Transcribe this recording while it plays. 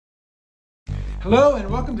Hello and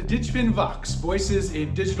welcome to DigFin Vox, Voices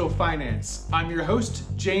in Digital Finance. I'm your host,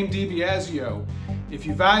 James DiBiasio. If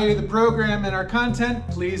you value the program and our content,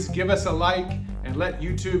 please give us a like and let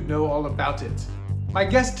YouTube know all about it. My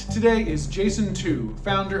guest today is Jason Tu,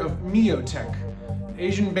 founder of Miotech, an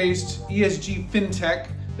Asian-based ESG fintech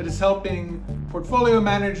that is helping portfolio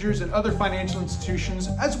managers and other financial institutions,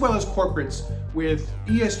 as well as corporates, with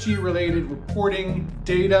ESG-related reporting,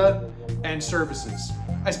 data, and services.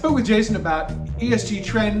 I spoke with Jason about ESG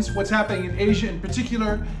trends, what's happening in Asia in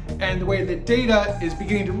particular, and the way that data is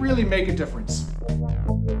beginning to really make a difference.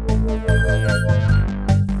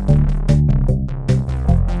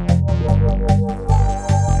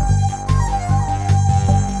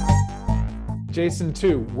 Jason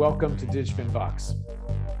Tu, welcome to DigFin Vox.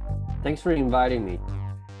 Thanks for inviting me.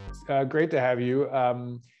 Great to have you.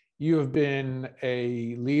 You have been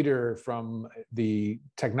a leader from the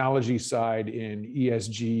technology side in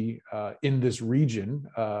ESG in this region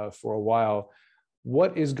for a while.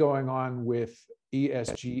 What is going on with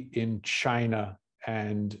ESG in China,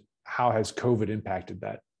 and how has COVID impacted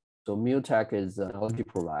that? So Miotech is a technology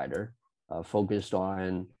provider focused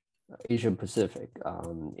on Asia Pacific.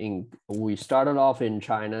 We started off in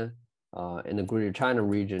China, in the Greater China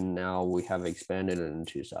region. Now we have expanded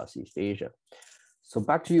into Southeast Asia. So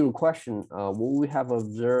back to your question, what we have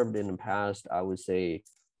observed in the past, I would say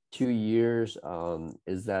 2 years,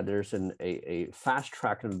 is that there's a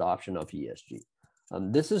fast-track adoption of ESG.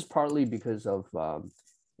 This is partly because of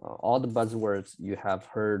all the buzzwords you have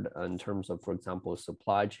heard in terms of, for example,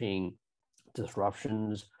 supply chain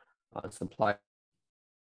disruptions, supply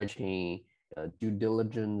chain due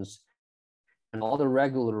diligence, and all the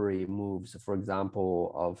regulatory moves, for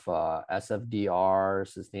example, of SFDR,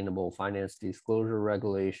 Sustainable Finance Disclosure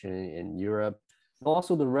Regulation in Europe, and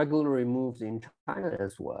also the regulatory moves in China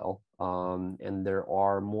as well. And there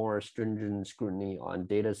are more stringent scrutiny on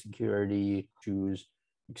data security issues,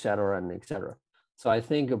 et cetera, and et cetera. So I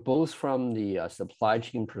think both from the supply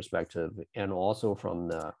chain perspective and also from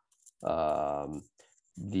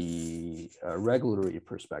the regulatory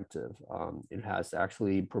perspective, it has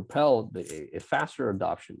actually propelled a faster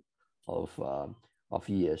adoption of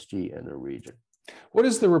ESG in the region. What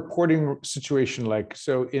is the reporting situation like?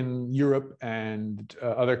 So in Europe and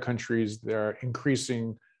other countries, there are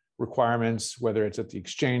increasing requirements, whether it's at the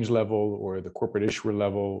exchange level or the corporate issuer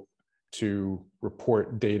level, to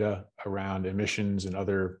report data around emissions and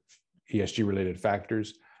other ESG related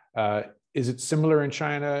factors. Is it similar in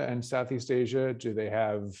China and Southeast Asia? Do they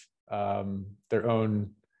have their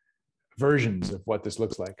own versions of what this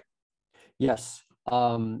looks like? Yes,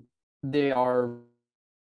 they are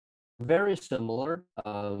very similar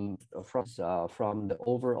from the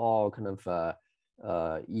overall kind of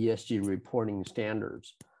ESG reporting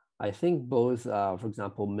standards. I think both, for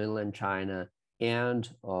example, mainland China and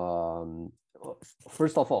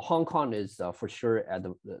first of all, Hong Kong is for sure at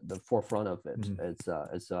the forefront of it.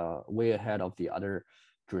 Mm-hmm. It's way ahead of the other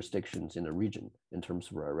jurisdictions in the region in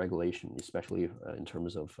terms of regulation, especially in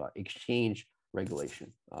terms of exchange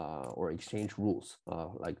regulation or exchange rules,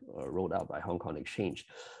 like rolled out by Hong Kong Exchange.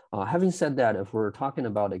 Having said that, if we're talking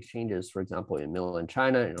about exchanges, for example, in mainland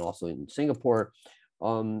China and also in Singapore,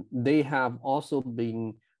 they have also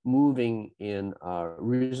been moving in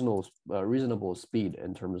reasonable speed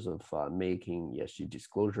in terms of making ESG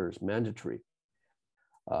disclosures mandatory.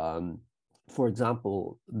 For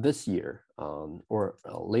example, this year or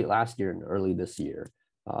late last year and early this year,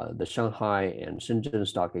 the Shanghai and Shenzhen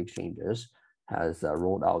stock exchanges has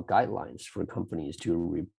rolled out guidelines for companies to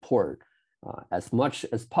report as much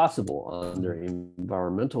as possible on their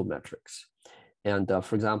environmental metrics. And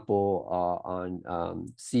for example, on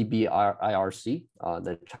CBIRC,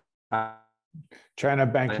 the China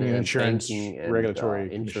Banking and Insurance Regulatory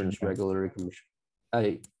Regulatory Commission.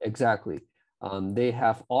 Exactly. They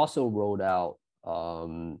have also rolled out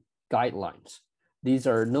guidelines. These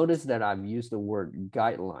are, notice that I've used the word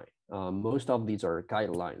guideline. Most of these are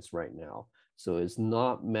guidelines right now. So it's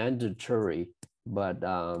not mandatory, but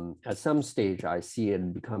at some stage, I see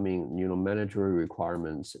it becoming, mandatory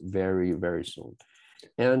requirements very, very soon.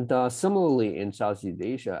 And similarly, in Southeast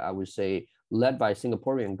Asia, I would say, led by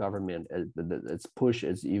Singaporean government, its push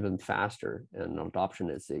is even faster, and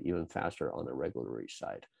adoption is even faster on the regulatory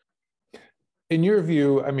side. In your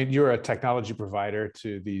view, I mean, you're a technology provider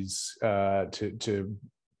to these to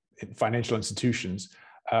financial institutions.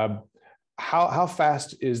 How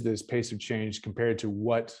fast is this pace of change compared to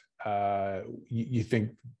what you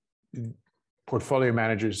think portfolio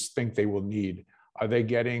managers think they will need? Are they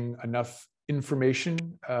getting enough information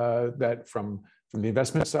that from the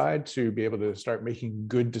investment side to be able to start making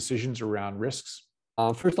good decisions around risks?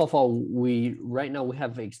 First of all, right now we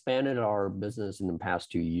have expanded our business in the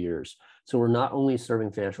past 2 years. So we're not only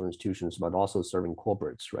serving financial institutions, but also serving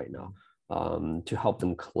corporates right now to help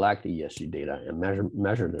them collect ESG data and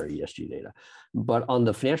measure their ESG data. But on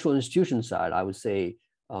the financial institution side, I would say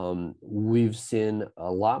we've seen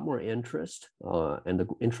a lot more interest, and the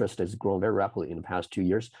interest has grown very rapidly in the past 2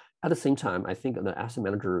 years. At the same time, I think the asset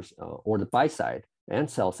managers or the buy side and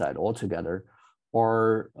sell side altogether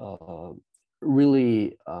are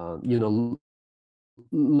really,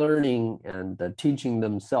 learning and teaching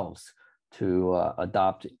themselves to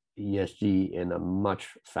adopt ESG in a much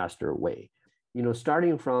faster way.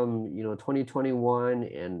 Starting from 2021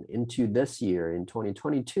 and into this year in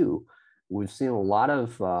 2022, we've seen a lot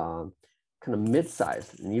of kind of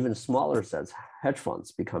mid-sized and even smaller size hedge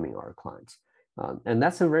funds becoming our clients, and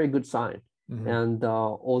that's a very good sign. Mm-hmm. And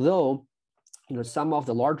although some of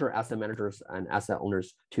the larger asset managers and asset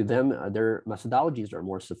owners, to them, their methodologies are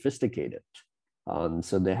more sophisticated.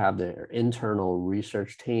 So they have their internal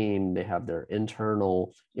research team, they have their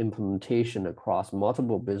internal implementation across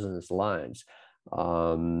multiple business lines.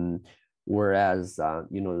 Whereas,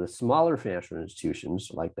 the smaller financial institutions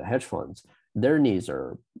like the hedge funds, their needs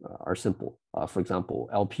are simple. For example,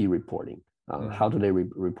 LP reporting. How do they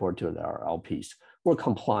report to their LPs? Or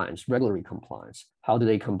compliance, regulatory compliance. How do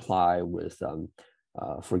they comply with,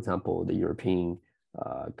 for example, the European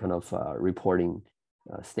kind of reporting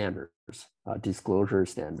standards, disclosure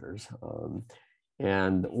standards,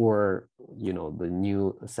 or the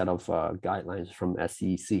new set of guidelines from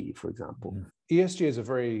SEC, for example. ESG is a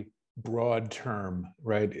very broad term,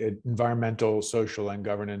 right? Environmental, social, and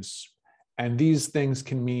governance. And these things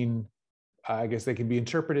can mean, I guess they can be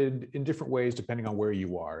interpreted in different ways depending on where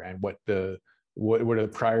you are and what are the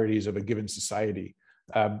priorities of a given society.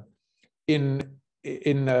 In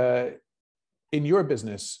your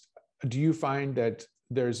business, do you find that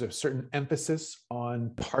there's a certain emphasis on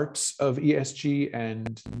parts of ESG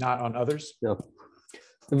and not on others? Yeah,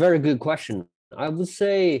 a very good question. I would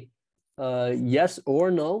say yes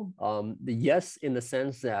or no. The yes, in the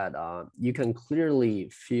sense that you can clearly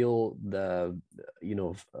feel the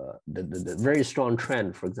very strong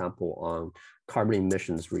trend, for example, on carbon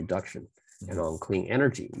emissions reduction and on clean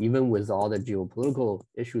energy, even with all the geopolitical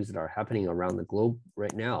issues that are happening around the globe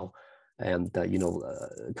right now. And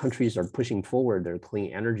countries are pushing forward their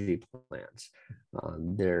clean energy plans,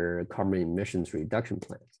 their carbon emissions reduction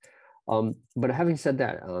plans. But having said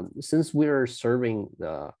that, since we're serving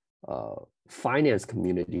the finance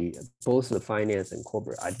community, both the finance and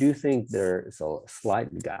corporate, I do think there's a slight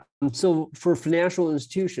gap. So for financial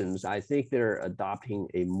institutions, I think they're adopting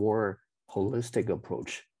a more holistic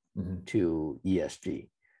approach to ESG,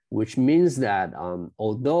 which means that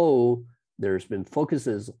although there's been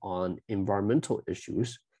focuses on environmental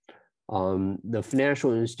issues, the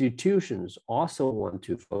financial institutions also want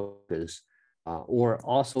to focus or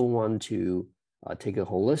also want to take a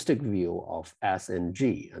holistic view of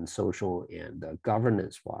S&G and social and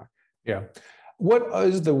governance part. Yeah. What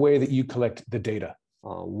is the way that you collect the data?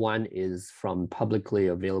 One is from publicly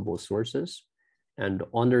available sources. And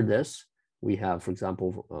under this, we have, for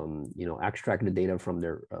example, extracted data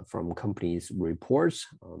from companies' reports,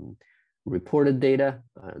 reported data.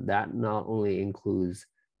 That not only includes,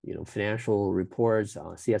 financial reports,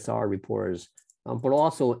 CSR reports, but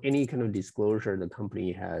also any kind of disclosure the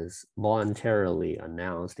company has voluntarily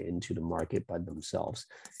announced into the market by themselves.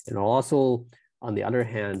 And also, on the other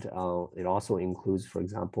hand, it also includes, for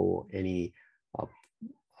example, any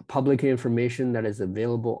public information that is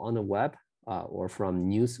available on the web or from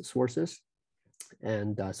news sources.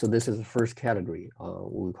 And so this is the first category,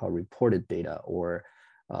 what we call reported data, or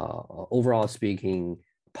overall speaking,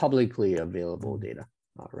 publicly available data.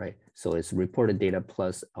 Right, so it's reported data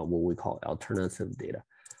plus what we call alternative data.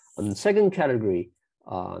 And the second category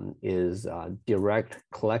is direct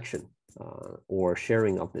collection or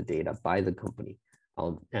sharing of the data by the company.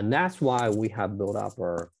 And that's why we have built up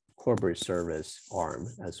our corporate service arm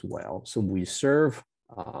as well. So we serve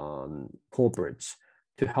corporates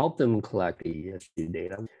to help them collect ESG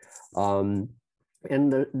data.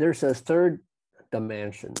 And there's a third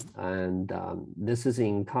dimension, and this is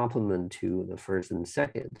in complement to the first and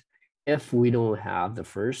second. If we don't have the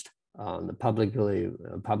first, the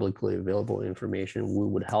publicly available information, we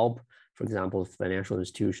would help, for example, financial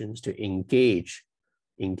institutions to engage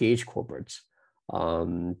corporates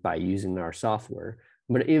by using our software.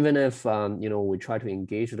 But even if we try to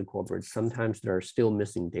engage the corporates, sometimes there are still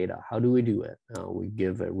missing data. How do we do it? We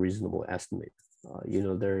give a reasonable estimate.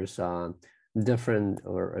 There's different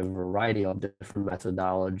or a variety of different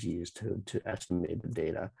methodologies to estimate the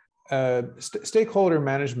data. Stakeholder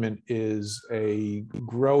management is a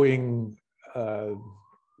growing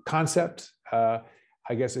concept.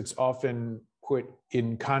 I guess it's often put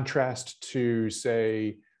in contrast to,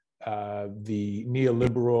 say, the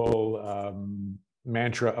neoliberal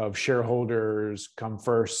mantra of shareholders come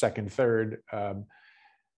first, second, third.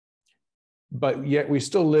 But yet we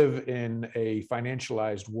still live in a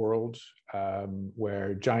financialized world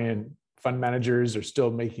where giant fund managers are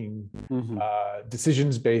still making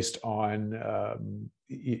decisions based on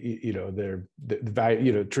their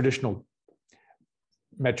value, traditional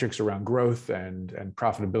metrics around growth and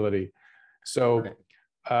profitability. So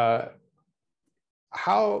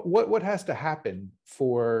what has to happen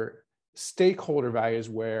for stakeholder values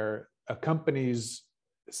where a company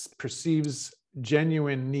perceives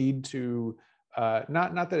genuine need to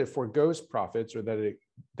not that it forgoes profits or that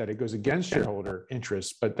it goes against shareholder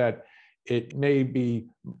interests, but that it maybe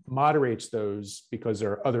moderates those because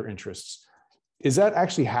there are other interests? Is that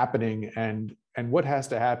actually happening? And what has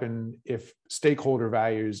to happen if stakeholder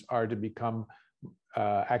values are to become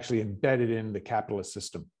actually embedded in the capitalist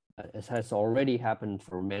system? It has already happened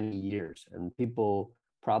for many years, and people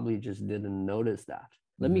probably just didn't notice that.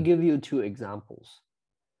 Let me give you two examples.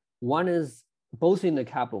 One is both in the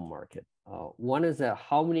capital market. One is that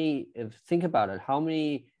think about it, how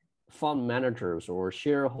many fund managers or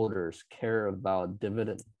shareholders care about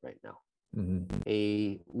dividend right now?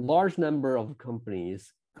 A large number of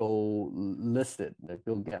companies go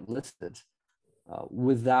get listed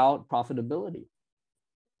without profitability,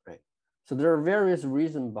 right? So there are various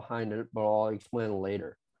reasons behind it, but I'll explain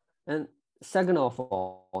later. And second of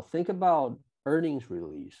all, think about earnings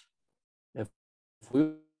release. If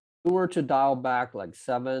we were to dial back like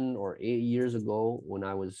 7 or 8 years ago, when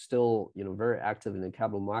I was still, very active in the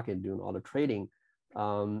capital market doing all the trading,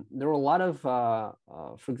 there were a lot of,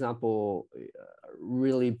 for example,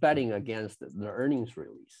 really betting against the earnings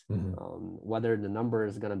release, whether the number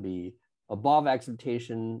is going to be above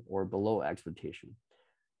expectation or below expectation.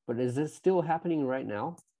 But is this still happening right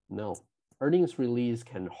now? No. Earnings release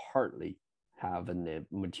can hardly have a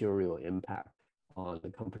material impact on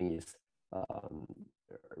the company's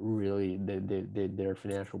their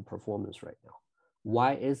financial performance right now.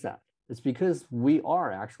 Why is that? It's because we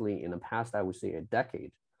are actually, in the past, I would say a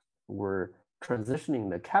decade, we're transitioning,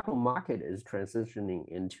 the capital market is transitioning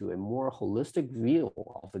into a more holistic view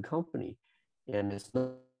of the company. And it's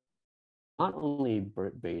not only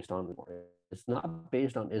based on, it's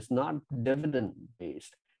not dividend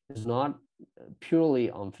based, it's not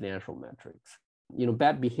purely on financial metrics.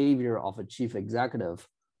 Bad behavior of a chief executive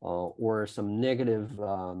or some negative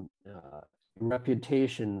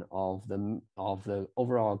reputation of the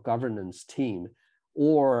overall governance team,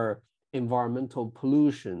 or environmental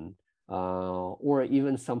pollution, or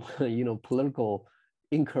even some political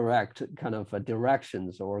incorrect kind of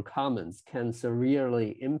directions or comments can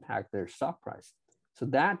severely impact their stock price. So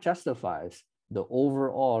that justifies the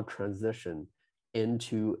overall transition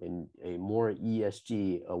into a more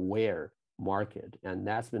ESG aware market, and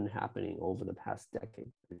that's been happening over the past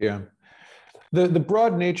decade. Yeah. The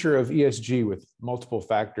broad nature of ESG with multiple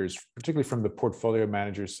factors, particularly from the portfolio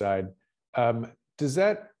manager side, does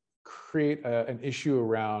that create an issue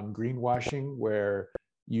around greenwashing, where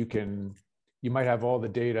you might have all the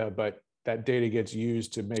data, but that data gets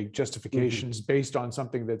used to make justifications based on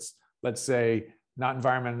something that's, let's say, not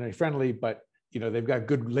environmentally friendly, but they've got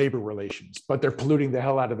good labor relations, but they're polluting the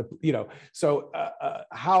hell out of the, so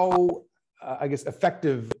how, I guess,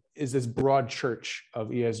 effective is this broad church of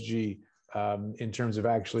ESG in terms of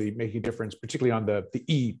actually making a difference, particularly on the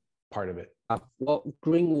E part of it? Well,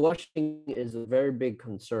 greenwashing is a very big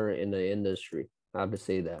concern in the industry, I have to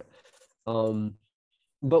say that.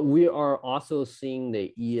 But we are also seeing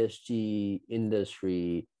the ESG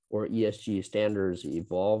industry or ESG standards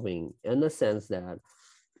evolving, in the sense that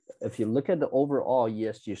if you look at the overall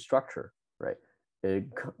ESG structure, right,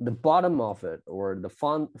 the bottom of it, or the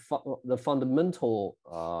fundamental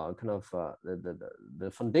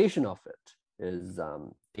the foundation of it is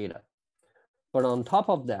data. But on top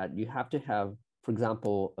of that, you have to have, for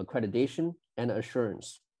example, accreditation and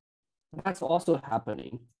assurance. That's also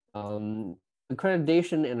happening.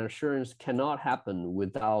 Accreditation and assurance cannot happen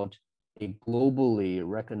without a globally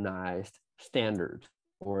recognized standard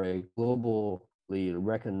or a globally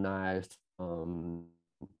recognized,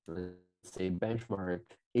 say, benchmark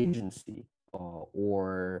agency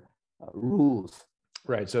or rules.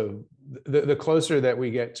 Right. So the closer that we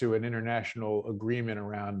get to an international agreement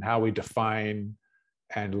around how we define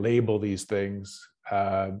and label these things,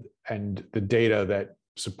 and the data that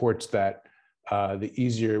supports that, the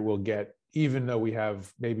easier we'll get even though we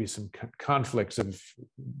have maybe some conflicts of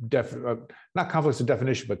not conflicts of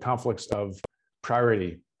definition, but conflicts of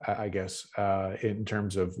priority, I guess, in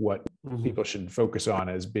terms of what people should focus on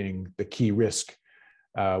as being the key risk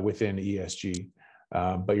within ESG.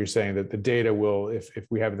 But you're saying that the data will, if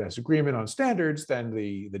we have this agreement on standards, then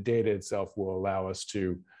the data itself will allow us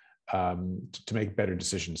to make better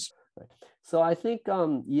decisions. So I think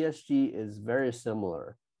ESG is very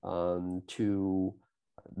similar to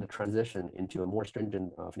the transition into a more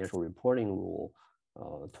stringent financial reporting rule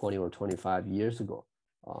 20 or 25 years ago.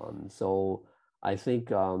 So I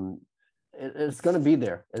think it's going to be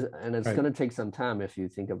there, and it's going to take some time if you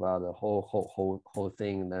think about the whole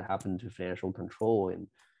thing that happened to financial control in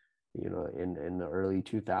the early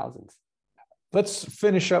 2000s. Let's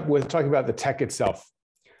finish up with talking about the tech itself.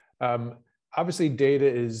 Obviously, data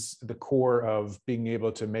is the core of being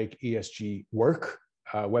able to make ESG work,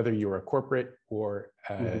 whether you're a corporate or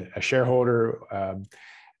a shareholder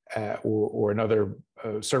or another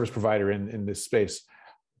service provider in this space.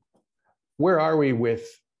 Where are we with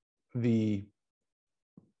the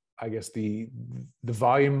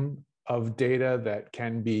volume of data that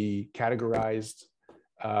can be categorized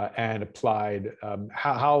and applied?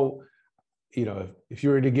 How if you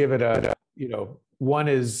were to give it a 1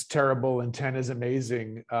 is terrible and 10 is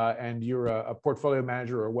amazing, and you're a portfolio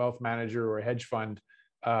manager or a wealth manager or a hedge fund,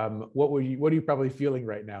 what are you probably feeling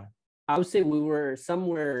right now? I would say we were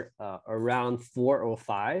somewhere around 4 or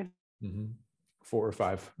 5. 4 or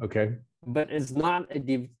 5, okay. But it's not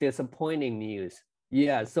a disappointing news.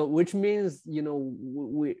 Yeah, so which means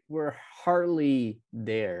we're hardly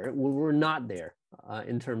there. We're not there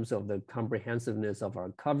in terms of the comprehensiveness of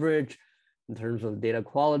our coverage, in terms of data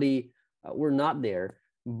quality. We're not there.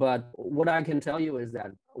 But what I can tell you is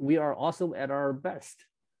that we are also at our best.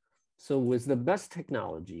 So with the best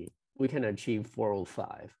technology, we can achieve 4 or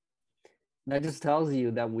 5. That just tells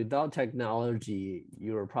you that without technology,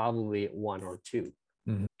 you're probably 1 or 2.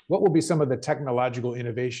 What will be some of the technological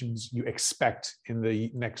innovations you expect in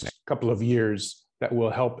the next couple of years that will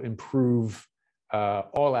help improve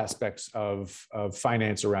all aspects of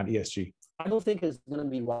finance around ESG? I don't think it's going to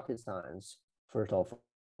be rocket science, first of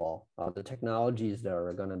all. The technologies that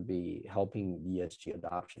are going to be helping ESG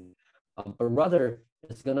adoption. But rather,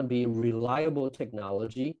 it's going to be reliable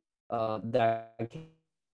technology that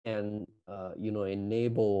can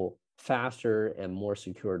enable faster and more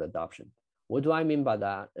secured adoption. What do I mean by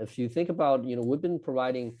that? If you think about, we've been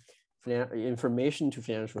providing information to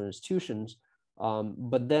financial institutions,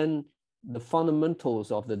 but then the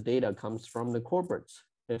fundamentals of the data comes from the corporates.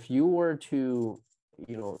 If you were to,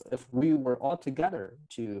 if we were all together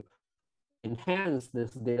to enhance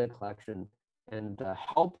this data collection and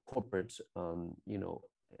help corporates,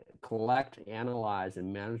 collect, analyze,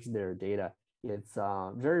 and manage their data, it's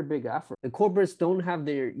a very big effort. The corporates don't have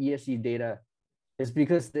their ESG data. It's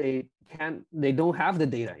because they don't have the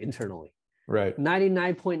data internally. Right.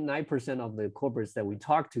 99.9% of the corporates that we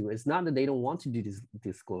talk to, it's not that they don't want to do this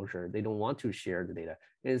disclosure. They don't want to share the data.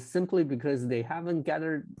 It's simply because they haven't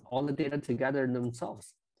gathered all the data together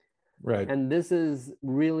themselves. Right. And this is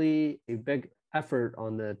really a big effort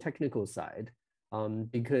on the technical side,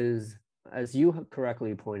 because as you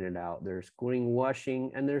correctly pointed out, there's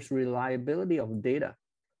greenwashing and there's reliability of data.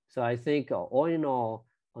 So I think all in all,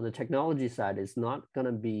 on the technology side, it's not going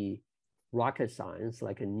to be rocket science,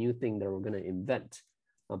 like a new thing that we're going to invent,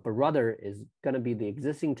 but rather is going to be the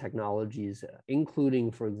existing technologies, including,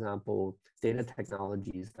 for example, data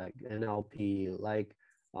technologies like NLP, like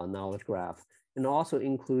knowledge graph, and also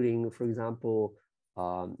including, for example,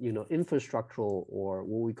 infrastructural or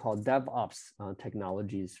what we call DevOps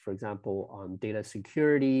technologies, for example, on data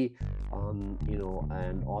security,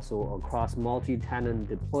 and also across multi-tenant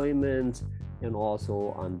deployment, and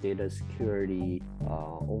also on data security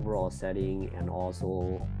overall setting, and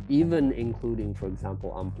also even including, for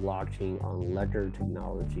example, on blockchain, on ledger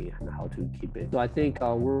technology, and how to keep it. So I think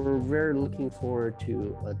we're very looking forward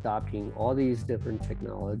to adopting all these different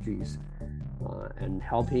technologies and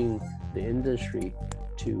helping the industry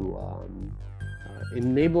to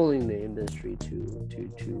enabling the industry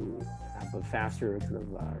to have a faster kind of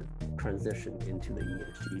transition into the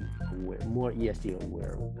ESG, more ESG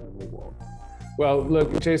aware kind of world. Well,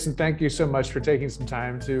 look, Jason, thank you so much for taking some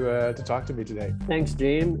time to talk to me today. Thanks,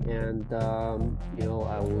 James, and I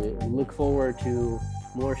will look forward to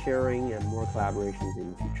more sharing and more collaborations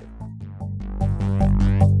in the future.